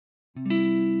Why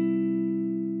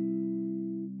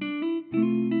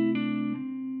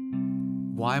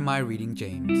am I reading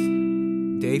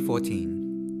James? Day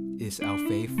 14. Is our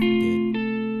faith dead?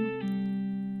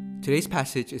 Today's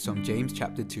passage is from James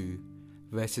chapter 2,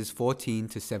 verses 14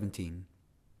 to 17.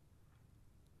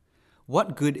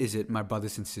 What good is it, my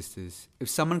brothers and sisters, if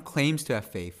someone claims to have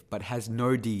faith but has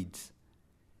no deeds?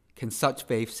 Can such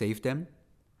faith save them?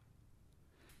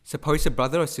 Suppose a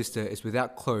brother or sister is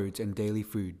without clothes and daily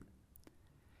food.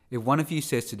 If one of you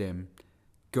says to them,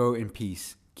 "Go in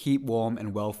peace, keep warm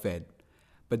and well fed,"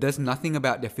 but does nothing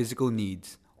about their physical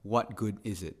needs, what good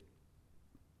is it?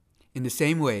 In the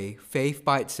same way, faith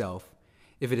by itself,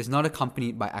 if it is not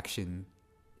accompanied by action,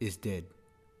 is dead.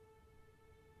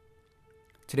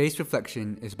 Today's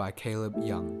reflection is by Caleb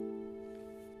Young.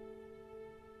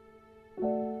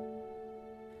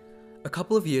 A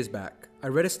couple of years back, I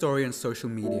read a story on social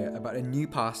media about a new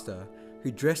pastor who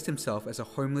dressed himself as a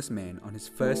homeless man on his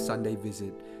first Sunday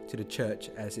visit to the church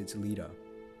as its leader.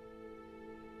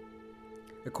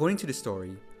 According to the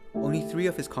story, only 3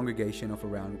 of his congregation of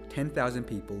around 10,000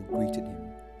 people greeted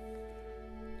him.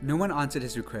 No one answered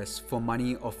his requests for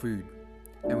money or food,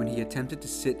 and when he attempted to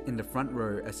sit in the front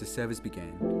row as the service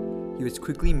began, he was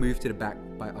quickly moved to the back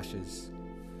by ushers.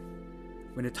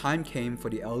 When the time came for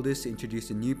the elders to introduce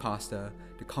the new pastor,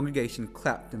 the congregation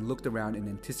clapped and looked around in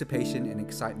anticipation and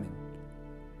excitement.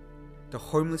 The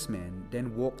homeless man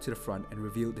then walked to the front and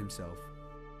revealed himself.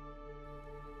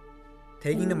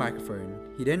 Taking the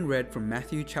microphone, he then read from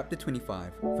Matthew chapter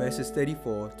 25, verses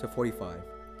 34 to 45,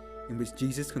 in which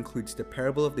Jesus concludes the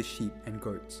parable of the sheep and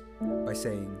goats by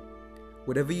saying,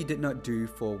 "Whatever you did not do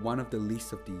for one of the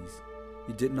least of these,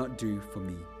 you did not do for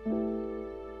me."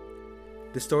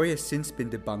 The story has since been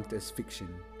debunked as fiction,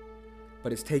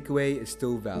 but its takeaway is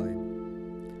still valid.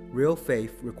 Real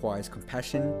faith requires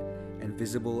compassion and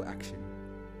visible action.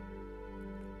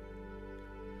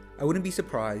 I wouldn't be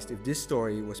surprised if this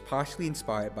story was partially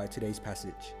inspired by today's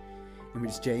passage, in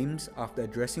which James, after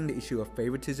addressing the issue of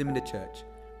favoritism in the church,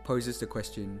 poses the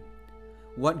question,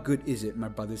 "What good is it, my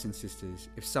brothers and sisters,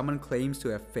 if someone claims to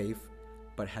have faith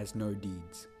but has no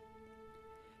deeds?"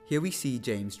 Here we see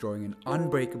James drawing an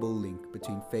unbreakable link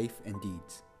between faith and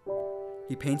deeds.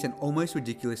 He paints an almost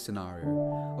ridiculous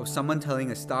scenario of someone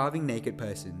telling a starving naked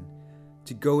person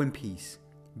to go in peace,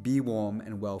 be warm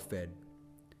and well fed,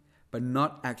 but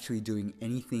not actually doing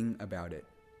anything about it.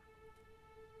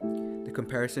 The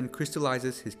comparison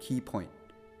crystallizes his key point.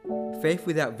 Faith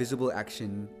without visible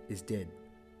action is dead.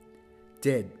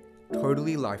 Dead,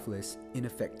 totally lifeless,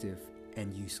 ineffective,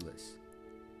 and useless.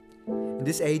 In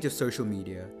this age of social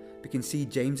media, we can see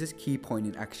James's key point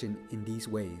in action in these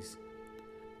ways.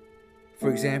 For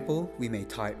example, we may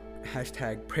type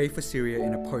 #pray for Syria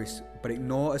in a post, but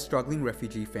ignore a struggling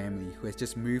refugee family who has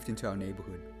just moved into our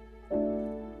neighborhood.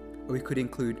 Or we could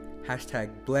include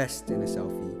 #blessed in a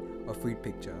selfie or food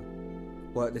picture,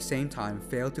 while at the same time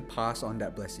fail to pass on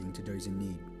that blessing to those in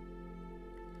need.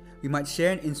 We might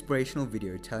share an inspirational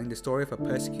video telling the story of a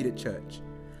persecuted church,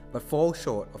 but fall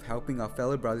short of helping our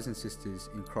fellow brothers and sisters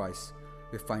in Christ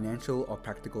with financial or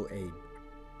practical aid.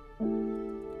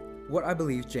 What I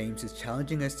believe James is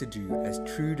challenging us to do as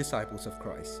true disciples of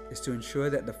Christ is to ensure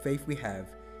that the faith we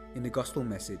have in the gospel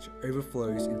message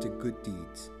overflows into good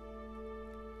deeds.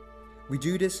 We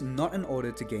do this not in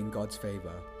order to gain God's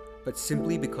favor, but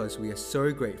simply because we are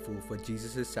so grateful for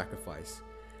Jesus' sacrifice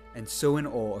and so in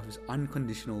awe of his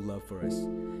unconditional love for us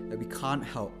that we can't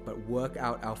help but work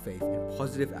out our faith in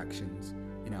positive actions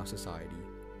in our society.